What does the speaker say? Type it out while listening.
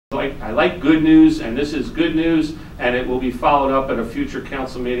I like good news, and this is good news, and it will be followed up at a future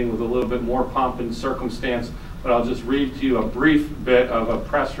council meeting with a little bit more pomp and circumstance. But I'll just read to you a brief bit of a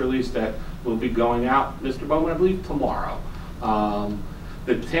press release that will be going out, Mr. Bowman, I believe tomorrow.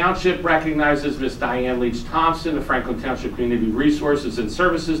 The Township recognizes Ms. Diane Leach Thompson, the Franklin Township Community Resources and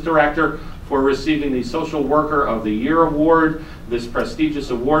Services Director, for receiving the Social Worker of the Year Award. This prestigious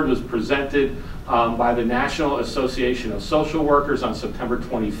award was presented by the National Association of Social Workers on September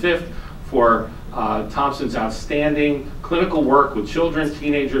 25th for Thompson's outstanding clinical work with children,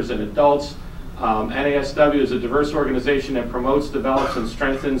 teenagers, and adults. NASW is a diverse organization that promotes, develops, and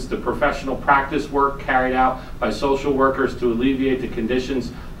strengthens the professional practice work carried out by social workers to alleviate the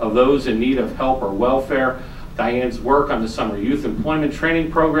conditions of those in need of help or welfare. Diane's work on the Summer Youth Employment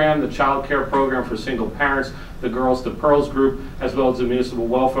Training Program, the Child Care Program for Single Parents, the Girls to Pearls Group, as well as the Municipal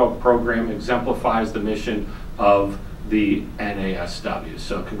Welfare Program exemplifies the mission of the NASW.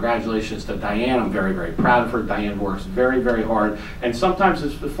 So congratulations to Diane. I'm very, very proud of her. Diane works very, very hard, and sometimes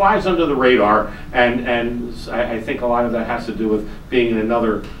it flies under the radar, and I think a lot of that has to do with being in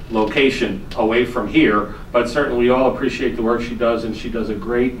another location away from here, but certainly we all appreciate the work she does, and she does a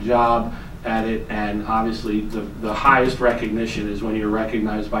great job at it. And obviously the highest recognition is when you're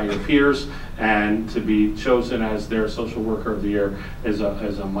recognized by your peers, and to be chosen as their Social Worker of the Year is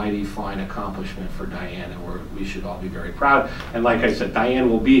a mighty fine accomplishment for Diane, and we should all be very proud. And like I said,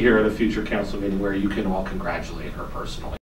 Diane will be here at a future council meeting where you can all congratulate her personally.